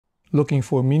Looking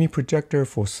for a mini projector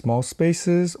for small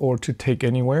spaces or to take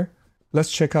anywhere?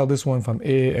 Let's check out this one from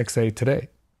AAXA today.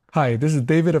 Hi, this is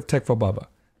David of Tech for Baba,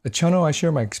 a channel I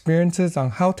share my experiences on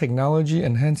how technology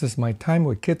enhances my time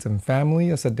with kids and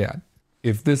family as a dad.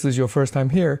 If this is your first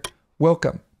time here,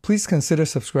 welcome. Please consider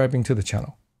subscribing to the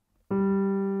channel.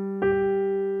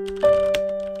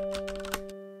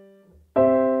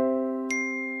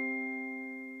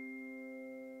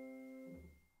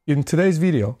 In today's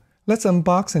video, let's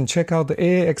unbox and check out the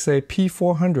AAXA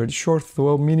P400 short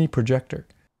throw mini projector.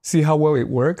 See how well it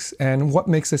works and what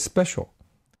makes it special.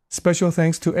 Special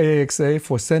thanks to AAXA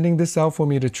for sending this out for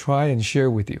me to try and share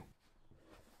with you.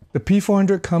 The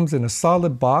P400 comes in a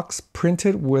solid box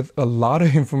printed with a lot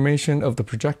of information of the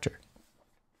projector.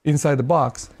 Inside the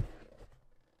box,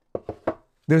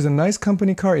 there's a nice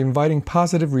company card inviting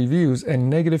positive reviews and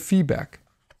negative feedback.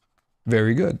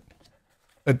 Very good.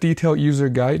 A detailed user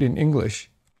guide in English.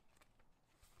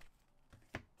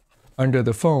 Under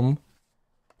the foam,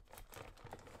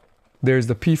 there's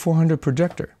the P400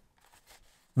 projector.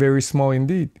 Very small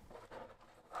indeed.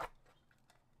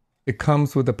 It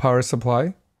comes with a power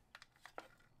supply,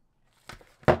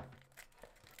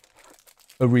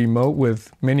 a remote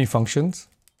with many functions,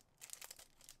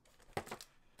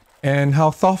 and how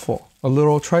thoughtful, a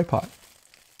little tripod.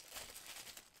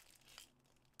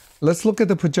 Let's look at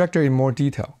the projector in more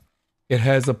detail. It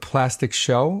has a plastic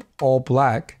shell, all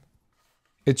black.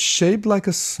 It's shaped like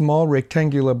a small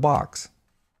rectangular box,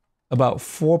 about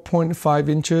 4.5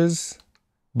 inches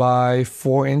by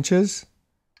 4 inches,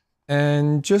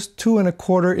 and just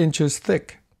 2¼ inches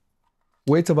thick.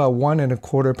 Weighs about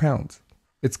 1¼ pounds.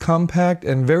 It's compact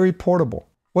and very portable.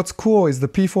 What's cool is the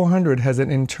P400 has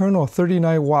an internal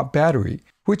 39-watt battery,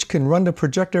 which can run the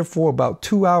projector for about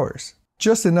 2 hours.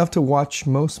 Just enough to watch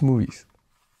most movies.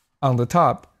 On the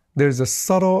top, there's a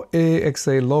subtle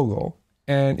AAXA logo,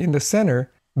 and in the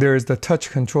center, there is the touch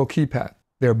control keypad.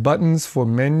 There are buttons for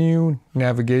menu,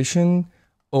 navigation,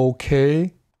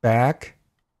 OK, back,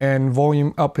 and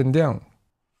volume up and down.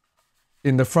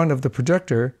 In the front of the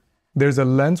projector, there's a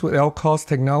lens with LCOS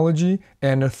technology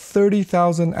and a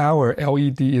 30,000-hour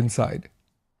LED inside.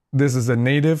 This is a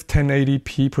native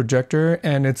 1080p projector,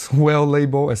 and it's well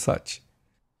labeled as such.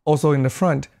 Also in the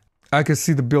front, I could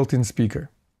see the built-in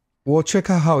speaker. We'll check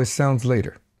out how it sounds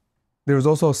later. There's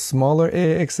also a smaller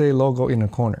AAXA logo in the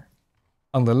corner.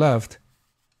 On the left,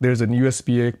 there's a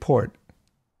USB-A port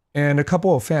and a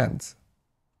couple of fans.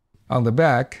 On the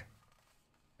back,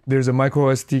 there's a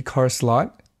microSD card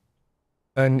slot,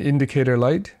 an indicator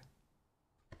light,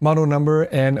 model number,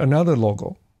 and another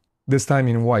logo, this time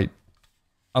in white.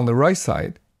 On the right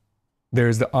side,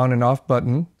 there's the on and off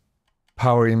button,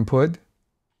 power input,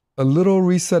 a little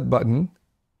reset button,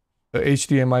 a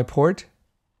HDMI port,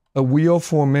 a wheel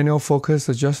for manual focus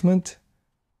adjustment,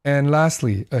 and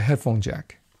lastly, a headphone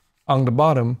jack. On the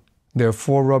bottom, there are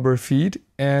 4 rubber feet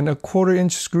and a 1/4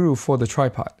 inch screw for the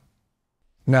tripod.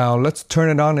 Now let's turn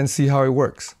it on and see how it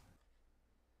works.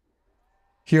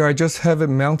 Here I just have it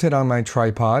mounted on my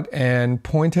tripod and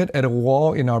pointed at a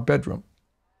wall in our bedroom.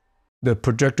 The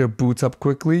projector boots up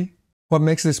quickly. What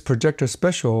makes this projector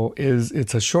special is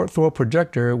it's a short throw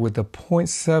projector with a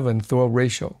 0.7 throw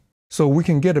ratio, so we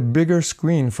can get a bigger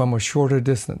screen from a shorter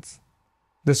distance.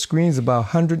 The screen is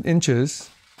about 100 inches,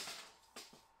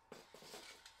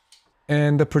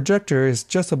 and the projector is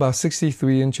just about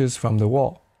 63 inches from the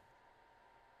wall.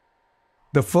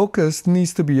 The focus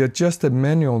needs to be adjusted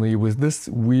manually with this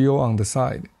wheel on the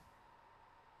side.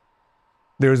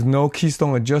 There's no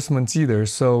keystone adjustments either,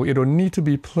 so it'll need to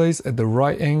be placed at the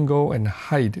right angle and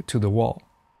height to the wall.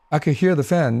 I can hear the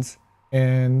fans,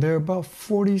 and they're about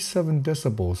 47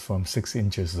 decibels from 6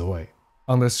 inches away.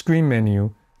 On the screen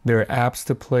menu, there are apps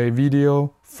to play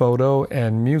video, photo,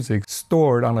 and music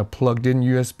stored on a plugged-in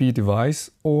USB device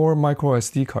or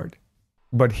microSD card.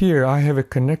 But here I have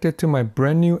it connected to my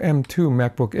brand new M2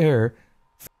 MacBook Air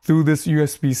through this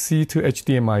USB-C to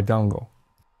HDMI dongle.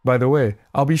 By the way,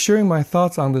 I'll be sharing my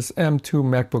thoughts on this M2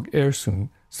 MacBook Air soon,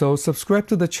 so subscribe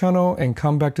to the channel and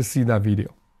come back to see that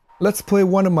video. Let's play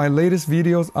one of my latest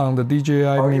videos on the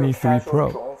DJI Mini 3 Pro. Are you a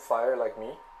casual drone flyer like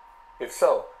me? If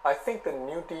so, I think the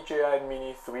new DJI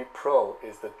Mini 3 Pro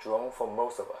is the drone for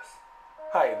most of us.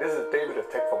 Hi, this is David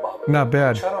of Tech for Baba. Not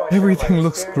bad. Everything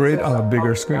looks great on a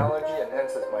bigger screen. Technology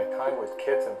enhances my time with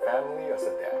kids and family as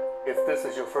a dad. If this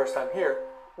is your first time here,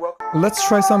 welcome. Let's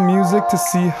try some music to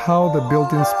see how the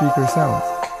built-in speaker sounds.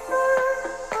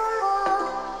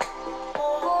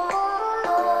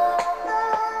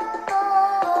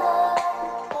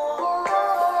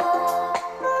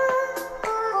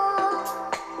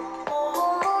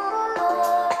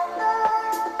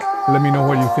 Let me know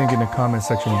what you think in the comment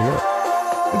section below.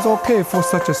 It's okay for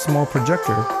such a small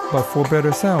projector, but for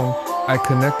better sound, I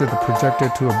connected the projector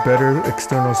to a better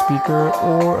external speaker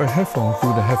or a headphone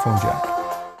through the headphone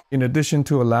jack. In addition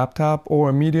to a laptop or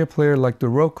a media player like the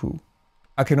Roku,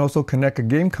 I can also connect a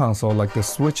game console like the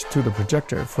Switch to the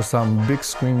projector for some big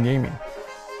screen gaming.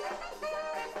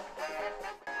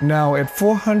 Now at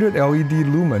 400 LED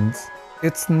lumens,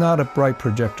 it's not a bright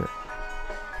projector.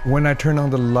 When I turn on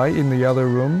the light in the other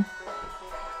room,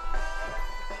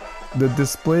 the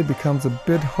display becomes a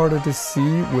bit harder to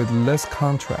see with less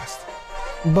contrast.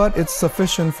 But it's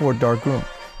sufficient for a dark room.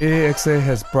 AAXA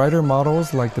has brighter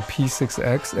models like the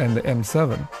P6X and the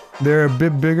M7. They're a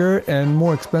bit bigger and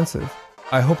more expensive.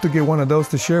 I hope to get one of those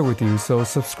to share with you, so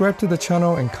subscribe to the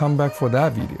channel and come back for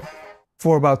that video.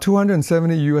 For about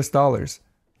 $270 US,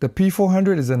 the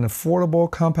P400 is an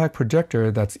affordable compact projector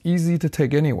that's easy to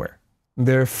take anywhere.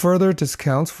 There are further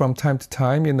discounts from time to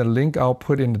time in the link I'll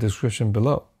put in the description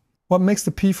below. What makes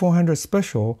the P400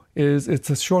 special is it's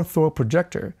a short throw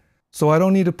projector, so I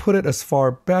don't need to put it as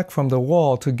far back from the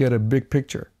wall to get a big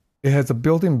picture. It has a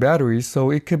built-in battery,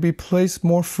 so it can be placed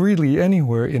more freely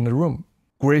anywhere in the room.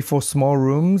 Great for small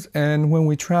rooms and when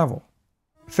we travel.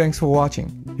 Thanks for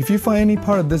watching. If you find any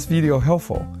part of this video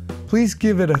helpful, please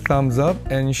give it a thumbs up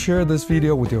and share this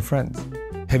video with your friends.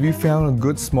 Have you found a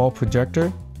good small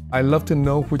projector? I'd love to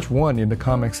know which one in the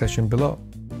comment section below.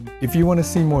 If you want to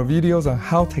see more videos on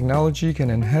how technology can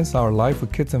enhance our life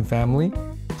with kids and family,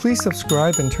 please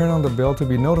subscribe and turn on the bell to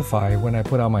be notified when I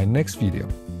put out my next video.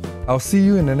 I'll see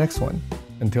you in the next one.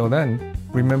 Until then,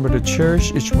 remember to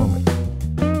cherish each moment.